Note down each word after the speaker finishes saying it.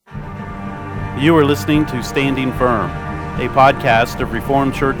You are listening to Standing Firm, a podcast of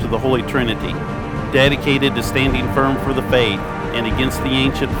Reformed Church of the Holy Trinity, dedicated to standing firm for the faith and against the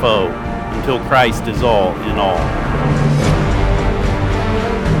ancient foe until Christ is all in all.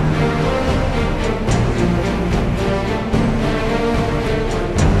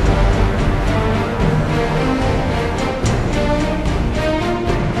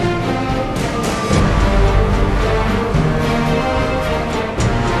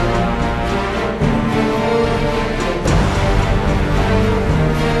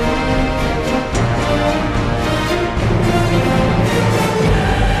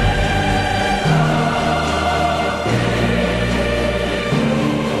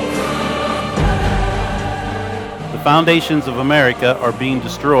 The foundations of America are being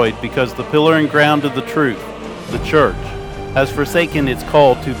destroyed because the pillar and ground of the truth, the church, has forsaken its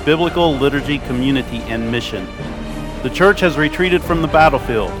call to biblical liturgy, community, and mission. The church has retreated from the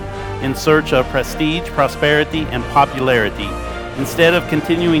battlefield in search of prestige, prosperity, and popularity, instead of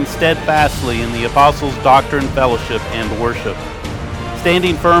continuing steadfastly in the apostles' doctrine, fellowship, and worship.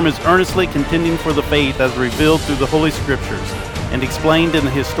 Standing Firm is earnestly contending for the faith as revealed through the Holy Scriptures and explained in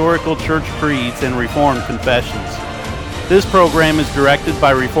the historical church creeds and Reformed confessions. This program is directed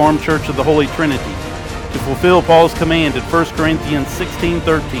by Reformed Church of the Holy Trinity to fulfill Paul's command in 1 Corinthians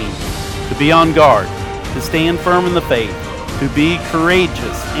 16:13, to be on guard, to stand firm in the faith, to be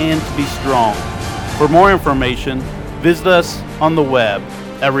courageous, and to be strong. For more information, visit us on the web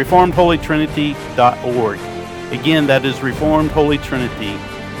at reformedholytrinity.org. Again, that is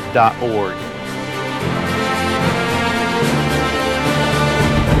reformedholytrinity.org.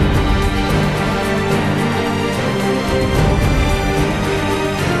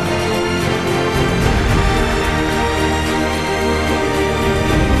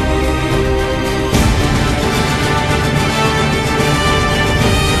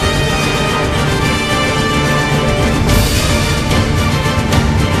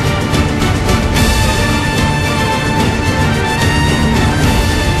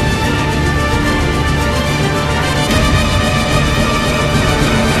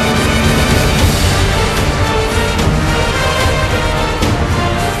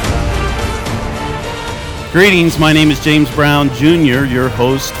 Greetings, my name is James Brown Jr., your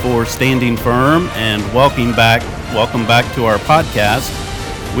host for Standing Firm, and welcome back to our podcast.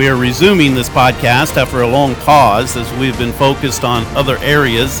 We are resuming this podcast after a long pause as we've been focused on other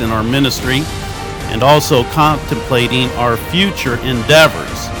areas in our ministry and also contemplating our future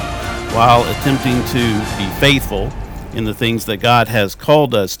endeavors while attempting to be faithful in the things that God has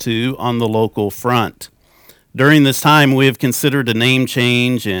called us to on the local front. During this time, we have considered a name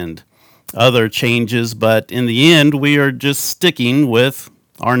change and other changes, but in the end, we are just sticking with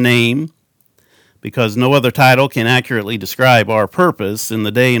our name because no other title can accurately describe our purpose in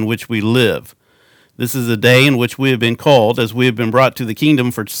the day in which we live. This is a day in which we have been called, as we have been brought to the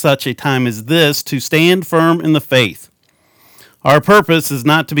kingdom for such a time as this, to stand firm in the faith. Our purpose is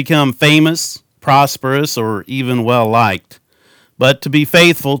not to become famous, prosperous, or even well-liked, but to be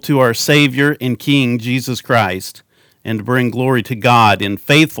faithful to our Savior and King, Jesus Christ, and to bring glory to God in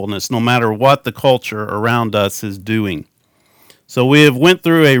faithfulness no matter what the culture around us is doing. So we have went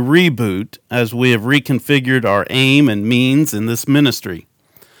through a reboot as we have reconfigured our aim and means in this ministry.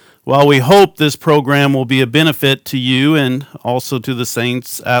 While we hope this program will be a benefit to you and also to the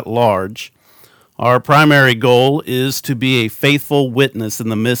saints at large, our primary goal is to be a faithful witness in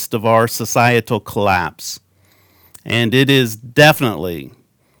the midst of our societal collapse. And it is definitely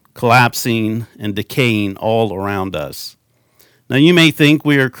collapsing and decaying all around us. Now, you may think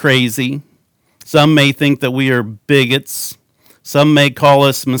we are crazy. Some may think that we are bigots. Some may call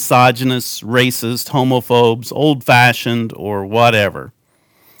us misogynists, racist, homophobes, old-fashioned, or whatever.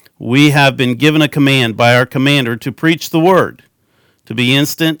 We have been given a command by our commander to preach the word, to be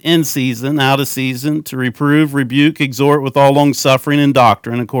instant, in season, out of season, to reprove, rebuke, exhort with all long-suffering and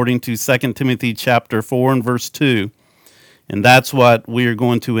doctrine, according to 2 Timothy chapter 4 and verse 2. And that's what we are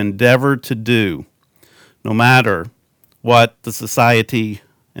going to endeavor to do, no matter what the society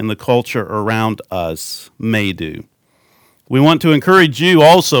and the culture around us may do. We want to encourage you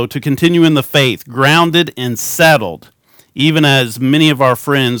also to continue in the faith, grounded and settled, even as many of our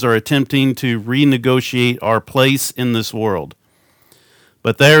friends are attempting to renegotiate our place in this world.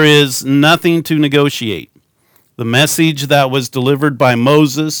 But there is nothing to negotiate. The message that was delivered by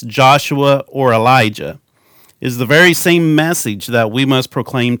Moses, Joshua, or Elijah is the very same message that we must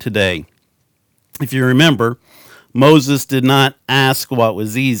proclaim today. If you remember, Moses did not ask what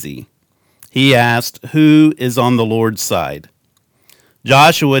was easy. He asked, who is on the Lord's side?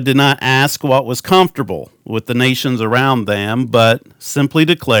 Joshua did not ask what was comfortable with the nations around them, but simply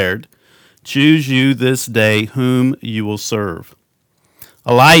declared, Choose you this day whom you will serve.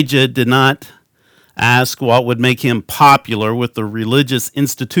 Elijah did not ask what would make him popular with the religious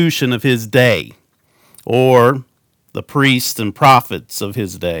institution of his day or the priests and prophets of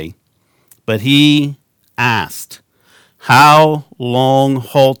his day, but he asked, "How long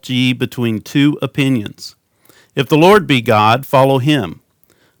halt ye between two opinions? If the Lord be God, follow him.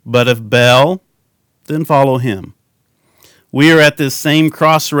 But if Baal, then follow him." We are at this same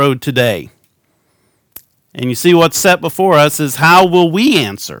crossroad today. And you see what's set before us is how will we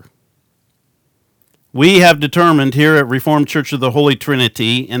answer? We have determined here at Reformed Church of the Holy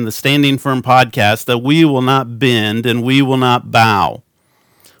Trinity in the Standing Firm podcast that we will not bend and we will not bow.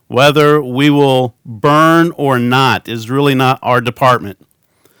 Whether we will burn or not is really not our department.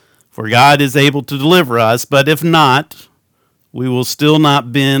 For God is able to deliver us, but if not, we will still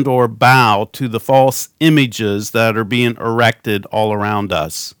not bend or bow to the false images that are being erected all around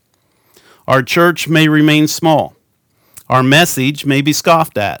us. Our church may remain small. Our message may be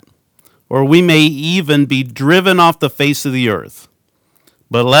scoffed at, or we may even be driven off the face of the earth.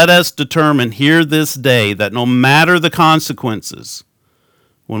 But let us determine here this day that no matter the consequences,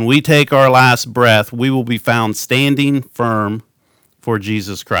 when we take our last breath, we will be found standing firm for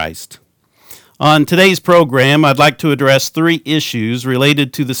Jesus Christ. On today's program, I'd like to address three issues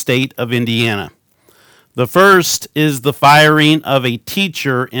related to the state of Indiana. The first is the firing of a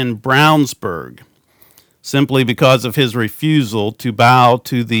teacher in Brownsburg, simply because of his refusal to bow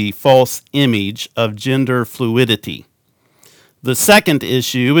to the false image of gender fluidity. The second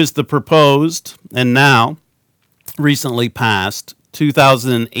issue is the proposed, and now recently passed,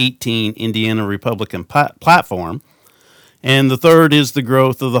 2018 Indiana Republican platform. And the third is the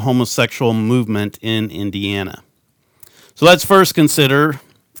growth of the homosexual movement in Indiana. So let's first consider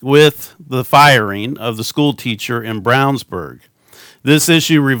with the firing of the school teacher in Brownsburg. This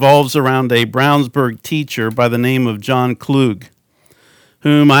issue revolves around a Brownsburg teacher by the name of John Klug,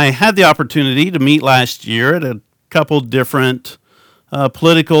 whom I had the opportunity to meet last year at a couple different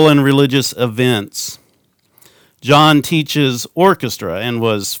political and religious events. John teaches orchestra and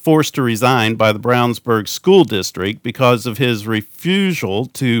was forced to resign by the Brownsburg School District because of his refusal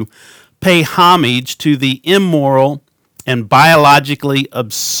to pay homage to the immoral and biologically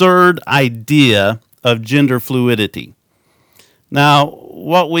absurd idea of gender fluidity. Now,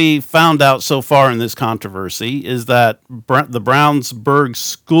 what we found out so far in this controversy is that the Brownsburg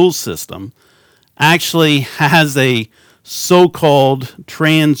school system actually has a so-called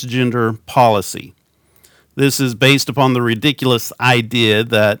transgender policy. This is based upon the ridiculous idea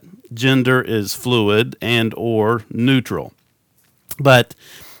that gender is fluid and or neutral. But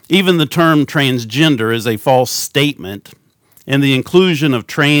even the term transgender is a false statement, and the inclusion of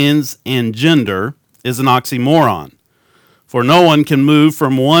trans and gender is an oxymoron, for no one can move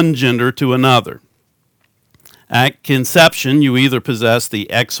from one gender to another. At conception, you either possess the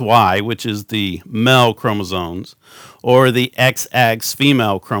XY, which is the male chromosomes, or the XX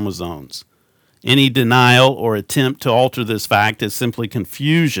female chromosomes. Any denial or attempt to alter this fact is simply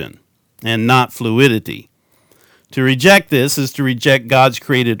confusion and not fluidity. To reject this is to reject God's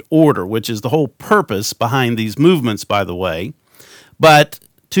created order, which is the whole purpose behind these movements, by the way. But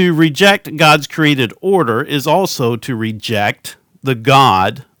to reject God's created order is also to reject the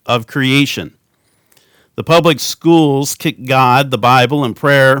God of creation. The public schools kicked God, the Bible, and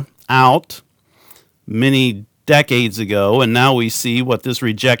prayer out many decades ago, and now we see what this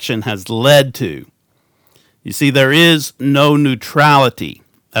rejection has led to. You see, there is no neutrality,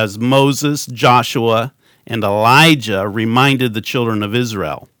 as Moses, Joshua, and Elijah reminded the children of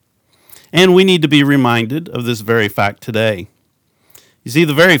Israel. And we need to be reminded of this very fact today. You see,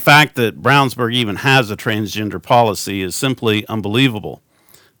 the very fact that Brownsburg even has a transgender policy is simply unbelievable.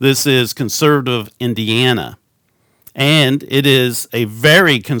 This is conservative Indiana, and it is a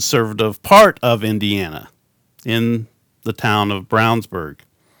very conservative part of Indiana, in the town of Brownsburg.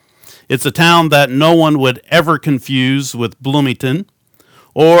 It's a town that no one would ever confuse with Bloomington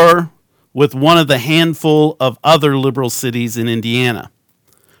or with one of the handful of other liberal cities in Indiana.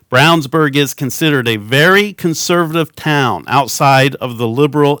 Brownsburg is considered a very conservative town outside of the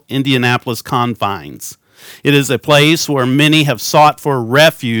liberal Indianapolis confines. It is a place where many have sought for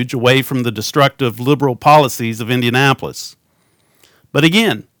refuge away from the destructive liberal policies of Indianapolis. But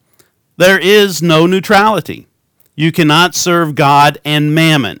again, there is no neutrality. You cannot serve God and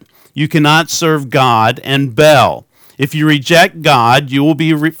mammon. You cannot serve God and Baal. If you reject God, you will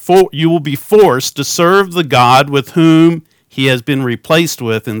be forced to serve the God with whom he has been replaced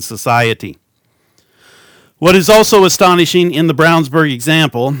with in society. What is also astonishing in the Brownsburg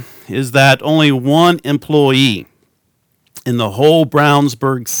example is that only one employee in the whole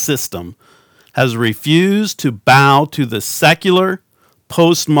Brownsburg system has refused to bow to the secular,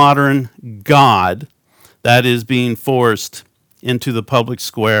 postmodern God that is being forced into the public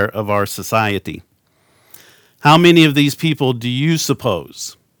square of our society. How many of these people do you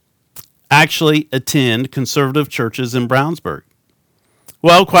suppose actually attend conservative churches in Brownsburg?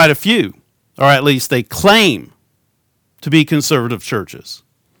 Well, quite a few, or at least they claim to be conservative churches.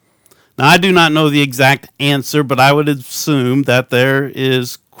 Now, I do not know the exact answer, but I would assume that there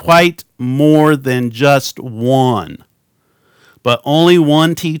is quite more than just one. But only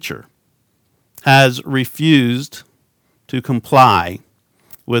one teacher has refused to comply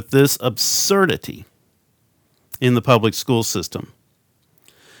with this absurdity in the public school system.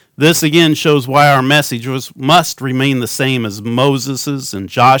 This again shows why our message must remain the same as Moses's and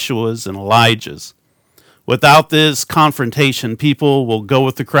Joshua's and Elijah's. Without this confrontation, people will go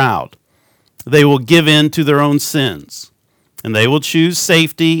with the crowd. They will give in to their own sins, and they will choose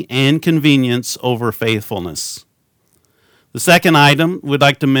safety and convenience over faithfulness. The second item we'd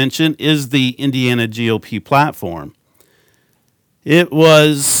like to mention is the Indiana GOP platform. It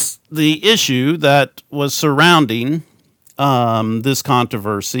was the issue that was surrounding this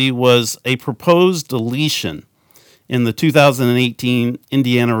controversy was a proposed deletion in the 2018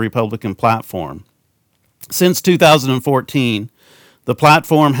 Indiana Republican platform. Since 2014, the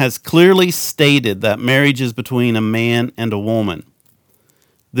platform has clearly stated that marriage is between a man and a woman.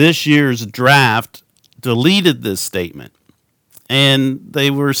 This year's draft deleted this statement, and they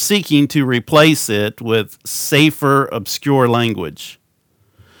were seeking to replace it with safer, obscure language.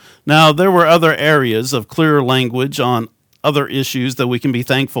 Now, there were other areas of clearer language on other issues that we can be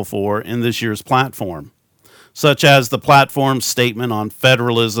thankful for in this year's platform, such as the platform's statement on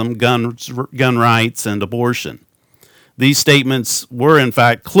federalism, gun rights, and abortion. These statements were, in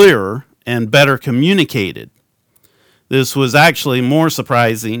fact, clearer and better communicated. This was actually more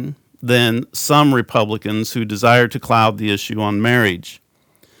surprising than some Republicans who desired to cloud the issue on marriage.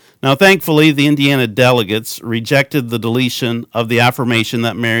 Now, thankfully, the Indiana delegates rejected the deletion of the affirmation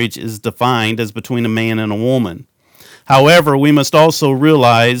that marriage is defined as between a man and a woman. However, we must also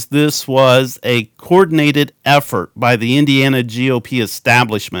realize this was a coordinated effort by the Indiana GOP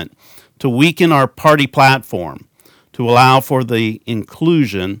establishment to weaken our party platform to allow for the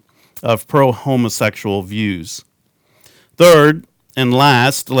inclusion of pro-homosexual views. Third and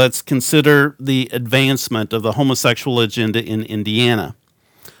last, let's consider the advancement of the homosexual agenda in Indiana.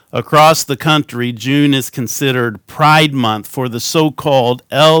 Across the country, June is considered Pride Month for the so-called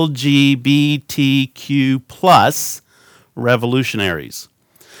LGBTQ plus revolutionaries.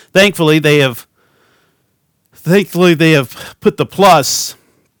 Thankfully, they have put the plus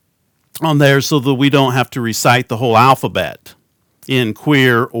on there so that we don't have to recite the whole alphabet in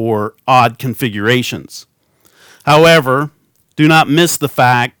queer or odd configurations. However, do not miss the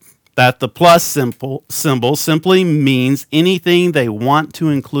fact that the plus symbol simply means anything they want to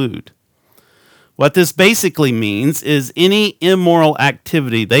include. What this basically means is any immoral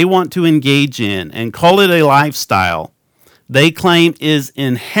activity they want to engage in and call it a lifestyle they claim is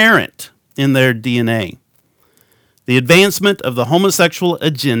inherent in their DNA. The advancement of the homosexual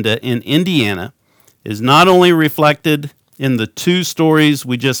agenda in Indiana is not only reflected in the two stories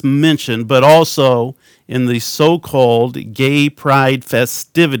we just mentioned, but also in the so-called gay pride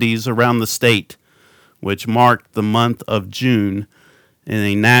festivities around the state, which marked the month of June in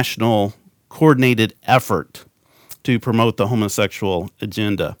a national coordinated effort to promote the homosexual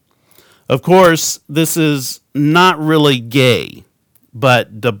agenda. Of course, this is not really gay,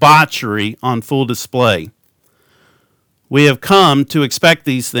 but debauchery on full display. We have come to expect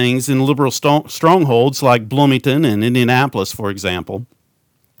these things in liberal strongholds like Bloomington and Indianapolis, for example.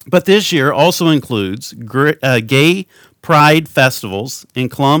 But this year also includes gay pride festivals in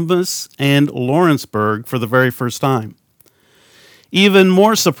Columbus and Lawrenceburg for the very first time. Even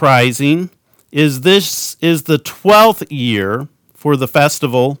more surprising is this is the 12th year for the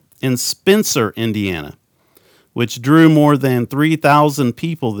festival in Spencer, Indiana, which drew more than 3,000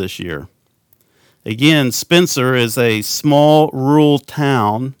 people this year. Again, Spencer is a small rural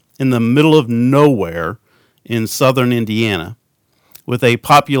town in the middle of nowhere in southern Indiana, with a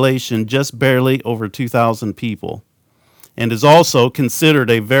population just barely over 2,000 people, and is also considered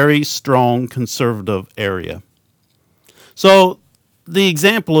a very strong conservative area. So, the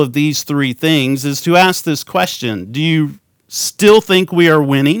example of these three things is to ask this question: do you still think we are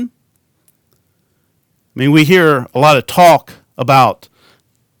winning? I mean, we hear a lot of talk about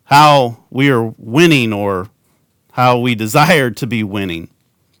how we are winning or how we desire to be winning.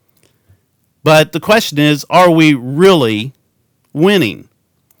 But the question is, are we really winning?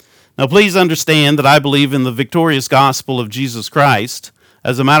 Now, please understand that I believe in the victorious gospel of Jesus Christ,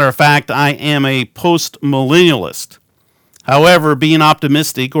 As a matter of fact, I am a post-millennialist. However, being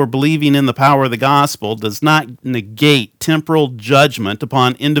optimistic or believing in the power of the gospel does not negate temporal judgment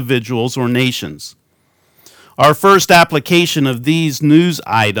upon individuals or nations. Our first application of these news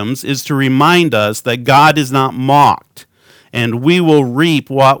items is to remind us that God is not mocked, and we will reap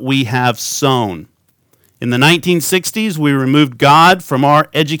what we have sown. In the 1960s, we removed God from our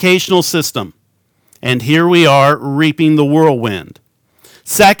educational system, and here we are reaping the whirlwind.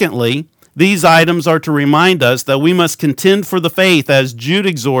 Secondly, these items are to remind us that we must contend for the faith as Jude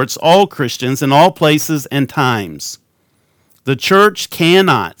exhorts all Christians in all places and times. The church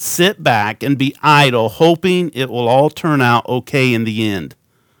cannot sit back and be idle, hoping it will all turn out okay in the end.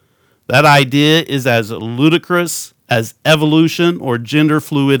 That idea is as ludicrous as evolution or gender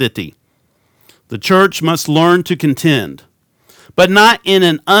fluidity. The church must learn to contend, but not in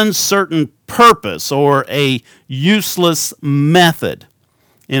an uncertain purpose or a useless method.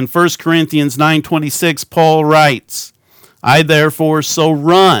 In 1 Corinthians 9:26, Paul writes, I therefore so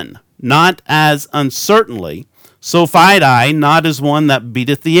run, not as uncertainly, so fight I, not as one that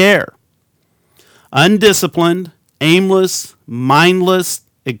beateth the air. Undisciplined, aimless, mindless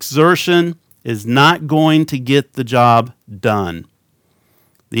exertion is not going to get the job done.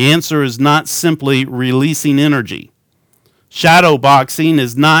 The answer is not simply releasing energy. Shadow boxing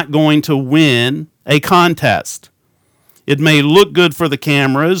is not going to win a contest. It may look good for the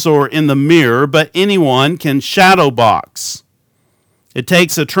cameras or in the mirror, but anyone can shadow box. It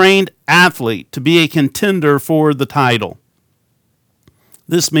takes a trained athlete to be a contender for the title.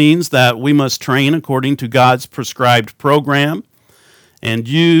 This means that we must train according to God's prescribed program and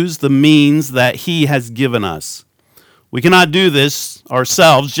use the means that He has given us. We cannot do this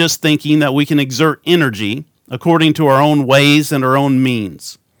ourselves just thinking that we can exert energy according to our own ways and our own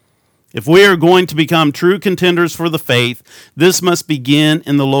means. If we are going to become true contenders for the faith, this must begin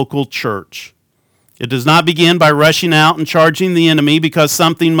in the local church. It does not begin by rushing out and charging the enemy because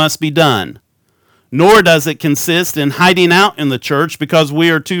something must be done. Nor does it consist in hiding out in the church because we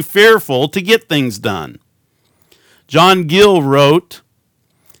are too fearful to get things done. John Gill wrote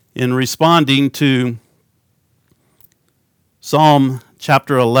in responding to Psalm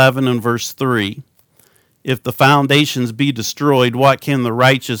chapter 11 and verse 3, if the foundations be destroyed, what can the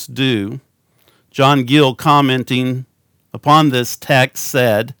righteous do? John Gill, commenting upon this text,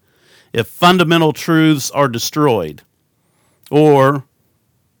 said, if fundamental truths are destroyed, or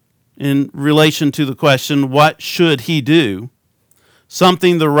in relation to the question, what should he do?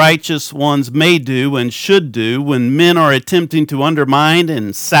 Something the righteous ones may do and should do when men are attempting to undermine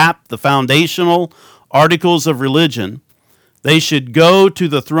and sap the foundational articles of religion, they should go to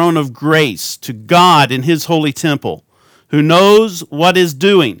the throne of grace, to God in His holy temple, who knows what is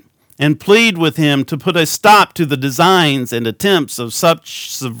doing, and plead with Him to put a stop to the designs and attempts of such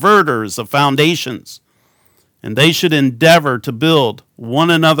subverters of foundations. And they should endeavor to build one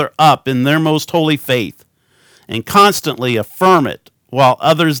another up in their most holy faith, and constantly affirm it while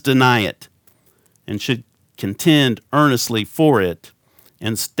others deny it, and should contend earnestly for it,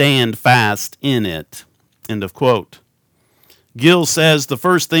 and stand fast in it. End of quote. Gill says the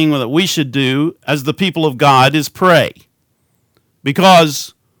first thing that we should do as the people of God is pray.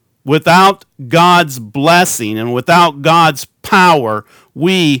 Because without God's blessing and without God's power,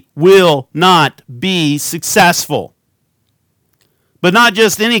 we will not be successful. But not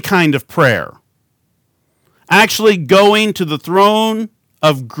just any kind of prayer. Actually going to the throne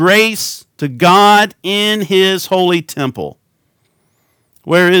of grace to God in His holy temple.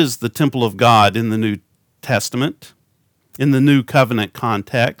 Where is the temple of God in the New Testament? In the New Covenant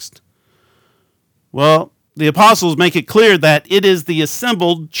context? Well, the apostles make it clear that it is the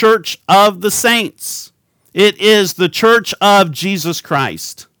assembled church of the saints. It is the church of Jesus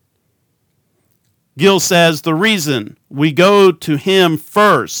Christ. Gill says the reason we go to Him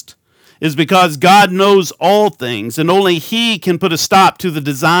first is because God knows all things, and only He can put a stop to the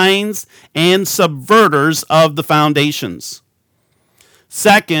designs and subverters of the foundations.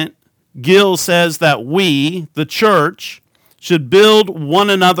 Second, Gill says that we, the church, should build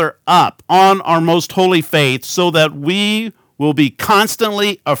one another up on our most holy faith so that we will be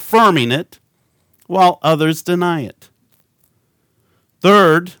constantly affirming it while others deny it.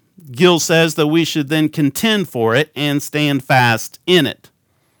 Third, Gill says that we should then contend for it and stand fast in it.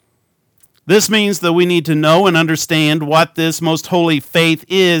 This means that we need to know and understand what this most holy faith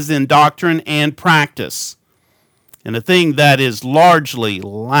is in doctrine and practice, and a thing that is largely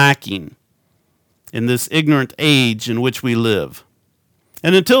lacking in this ignorant age in which we live.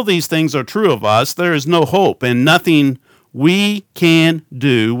 And until these things are true of us, there is no hope and nothing we can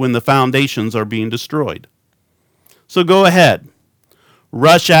do when the foundations are being destroyed. So go ahead.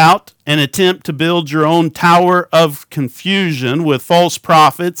 rush out and attempt to build your own tower of confusion with false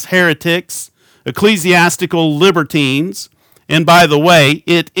prophets, heretics, ecclesiastical libertines. And by the way,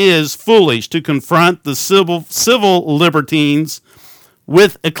 it is foolish to confront the civil libertines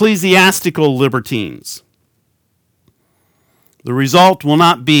with ecclesiastical libertines. The result will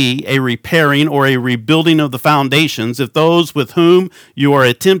not be a repairing or a rebuilding of the foundations if those with whom you are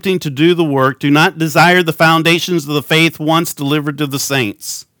attempting to do the work do not desire the foundations of the faith once delivered to the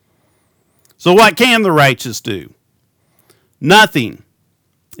saints. So what can the righteous do? Nothing,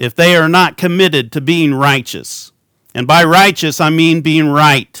 if they are not committed to being righteous. And by righteous, I mean being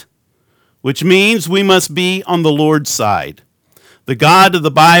right, which means we must be on the Lord's side, the God of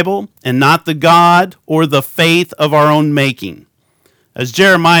the Bible, and not the God or the faith of our own making. As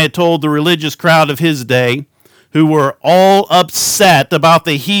Jeremiah told the religious crowd of his day, who were all upset about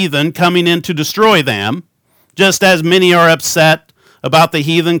the heathen coming in to destroy them, just as many are upset about the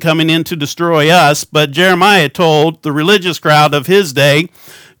heathen coming in to destroy us, but Jeremiah told the religious crowd of his day,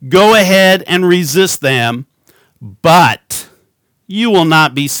 go ahead and resist them, but you will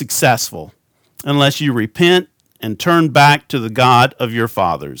not be successful unless you repent and turn back to the God of your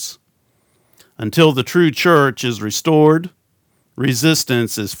fathers. Until the true church is restored,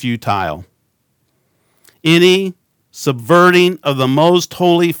 resistance is futile. Any subverting of the most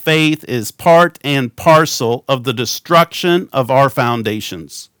holy faith is part and parcel of the destruction of our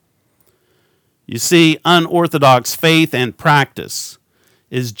foundations. You see, unorthodox faith and practice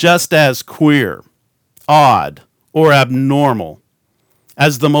is just as queer, odd, or abnormal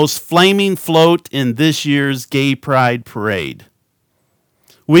as the most flaming float in this year's Gay Pride Parade.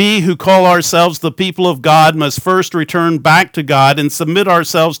 We who call ourselves the people of God must first return back to God and submit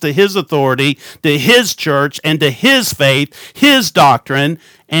ourselves to His authority, to His church, and to His faith, His doctrine,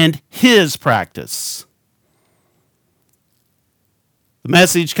 and His practice. The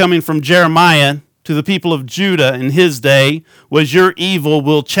message coming from Jeremiah to the people of Judah in his day was, your evil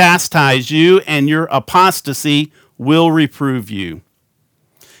will chastise you, and your apostasy will reprove you.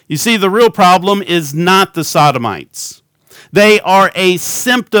 You see, the real problem is not the Sodomites. They are a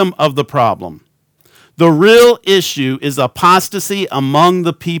symptom of the problem. The real issue is apostasy among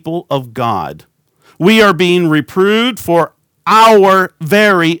the people of God. We are being reproved for our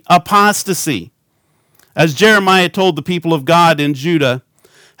very apostasy. As Jeremiah told the people of God in Judah,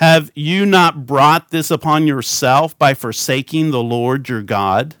 have you not brought this upon yourself by forsaking the Lord your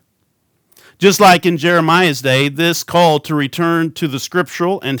God? Just like in Jeremiah's day, this call to return to the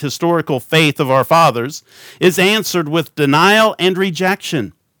scriptural and historical faith of our fathers is answered with denial and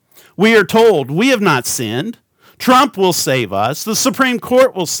rejection. We are told we have not sinned. Trump will save us. The Supreme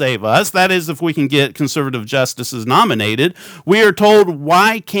Court will save us. That is, if we can get conservative justices nominated. We are told,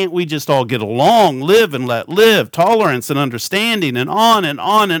 why can't we just all get along, live and let live, tolerance and understanding, and on and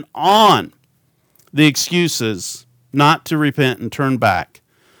on and on. The excuses not to repent and turn back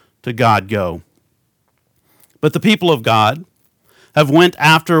to God go. But the people of God have went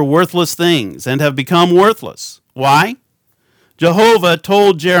after worthless things and have become worthless. Why? Jehovah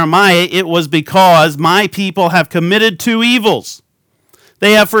told Jeremiah it was because my people have committed two evils.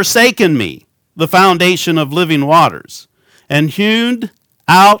 They have forsaken me, the foundation of living waters, and hewn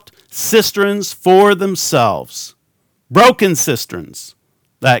out cisterns for themselves, broken cisterns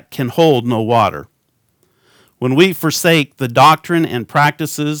that can hold no water. When we forsake the doctrine and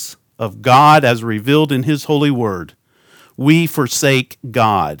practices of God as revealed in His holy word, we forsake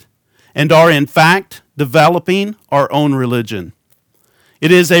God and are in fact developing our own religion.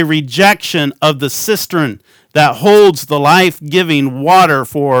 It is a rejection of the cistern that holds the life-giving water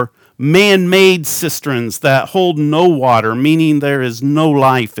for man-made cisterns that hold no water, meaning there is no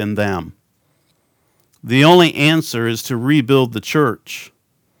life in them. The only answer is to rebuild the church.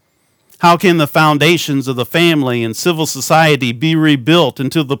 How can the foundations of the family and civil society be rebuilt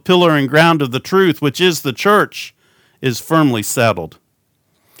until the pillar and ground of the truth, which is the church, is firmly settled?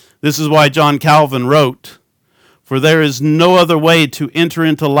 This is why John Calvin wrote, for there is no other way to enter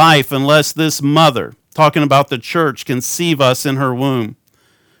into life unless this mother, talking about the church, conceive us in her womb,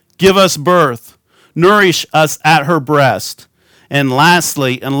 give us birth, nourish us at her breast, and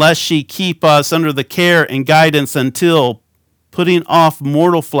lastly, unless she keep us under the care and guidance until, putting off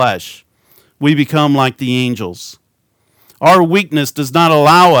mortal flesh, we become like the angels. Our weakness does not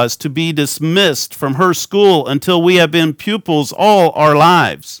allow us to be dismissed from her school until we have been pupils all our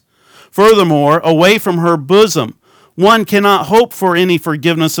lives. Furthermore, away from her bosom, one cannot hope for any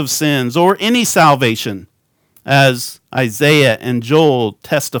forgiveness of sins or any salvation, as Isaiah and Joel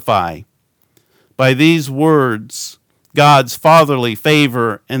testify. By these words, God's fatherly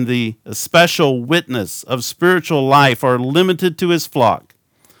favor and the special witness of spiritual life are limited to his flock,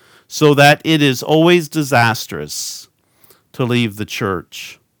 so that it is always disastrous to leave the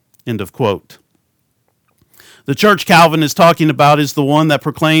church. End of quote. The church Calvin is talking about is the one that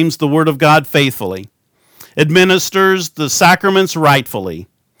proclaims the word of God faithfully, administers the sacraments rightfully,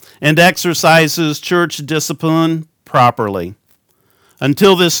 and exercises church discipline properly.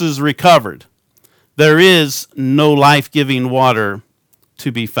 Until this is recovered, there is no life-giving water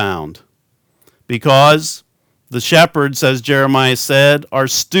to be found, because the shepherds, as Jeremiah said, are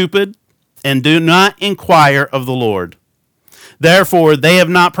stupid and do not inquire of the Lord. Therefore they have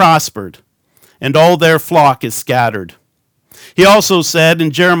not prospered, and all their flock is scattered. He also said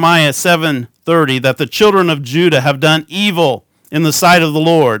in Jeremiah 7:30 that the children of Judah have done evil in the sight of the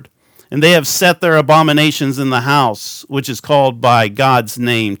Lord, and they have set their abominations in the house, which is called by God's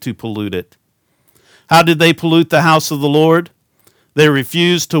name, to pollute it. How did they pollute the house of the Lord? They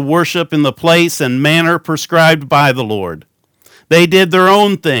refused to worship in the place and manner prescribed by the Lord. They did their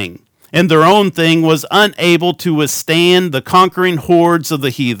own thing, and their own thing was unable to withstand the conquering hordes of the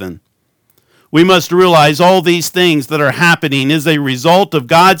heathen. We must realize all these things that are happening is a result of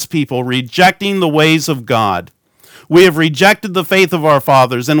God's people rejecting the ways of God. We have rejected the faith of our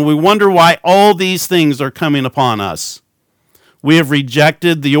fathers, and we wonder why all these things are coming upon us. We have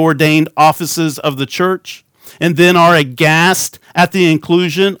rejected the ordained offices of the church, and then are aghast at the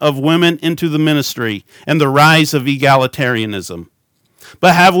inclusion of women into the ministry and the rise of egalitarianism.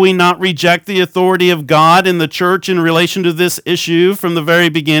 But have we not rejected the authority of God in the church in relation to this issue from the very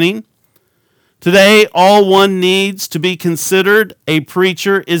beginning? Today, all one needs to be considered a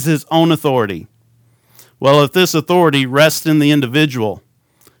preacher is his own authority. Well, if this authority rests in the individual,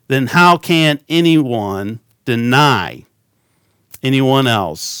 then how can anyone deny anyone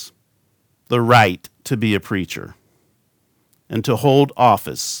else the right to be a preacher and to hold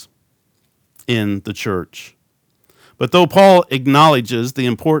office in the church? But though Paul acknowledges the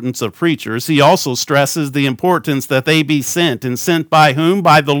importance of preachers, he also stresses the importance that they be sent, and sent by whom?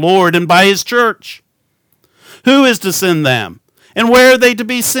 By the Lord and by his church. Who is to send them? And where are they to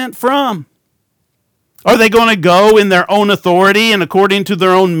be sent from? Are they going to go in their own authority and according to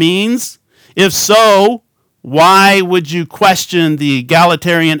their own means? If so, why would you question the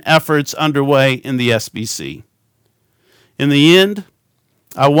egalitarian efforts underway in the SBC? In the end,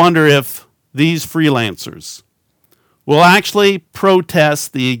 I wonder if these freelancers will actually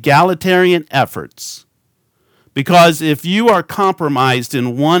protest the egalitarian efforts, because if you are compromised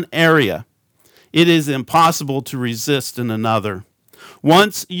in one area, it is impossible to resist in another.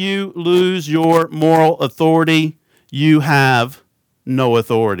 Once you lose your moral authority, you have no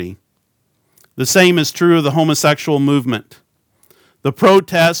authority. The same is true of the homosexual movement. The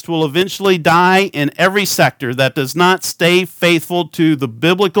protest will eventually die in every sector that does not stay faithful to the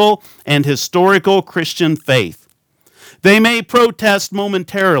biblical and historical Christian faith. They may protest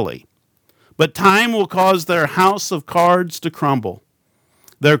momentarily, but time will cause their house of cards to crumble.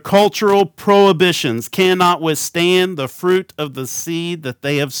 Their cultural prohibitions cannot withstand the fruit of the seed that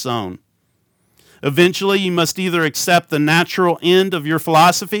they have sown. Eventually, you must either accept the natural end of your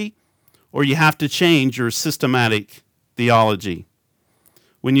philosophy, or you have to change your systematic theology.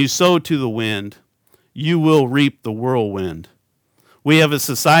 When you sow to the wind, you will reap the whirlwind. We have a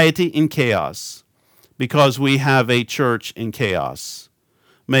society in chaos because we have a church in chaos.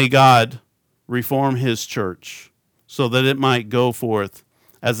 May God reform his church so that it might go forth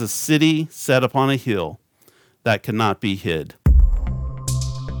as a city set upon a hill that cannot be hid.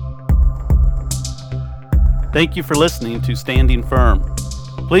 Thank you for listening to Standing Firm.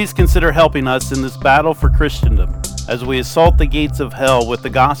 Please consider helping us in this battle for Christendom as we assault the gates of hell with the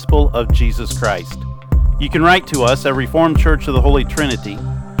gospel of Jesus Christ. You can write to us at Reformed Church of the Holy Trinity,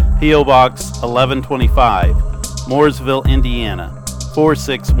 P.O. Box 1125, Mooresville, Indiana,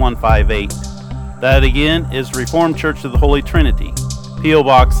 46158. That again is Reformed Church of the Holy Trinity, P.O.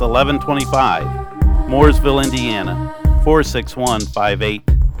 Box 1125, Mooresville, Indiana, 46158.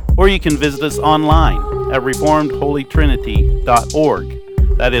 Or you can visit us online at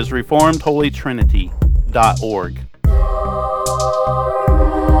reformedholytrinity.org. That is reformedholytrinity.org.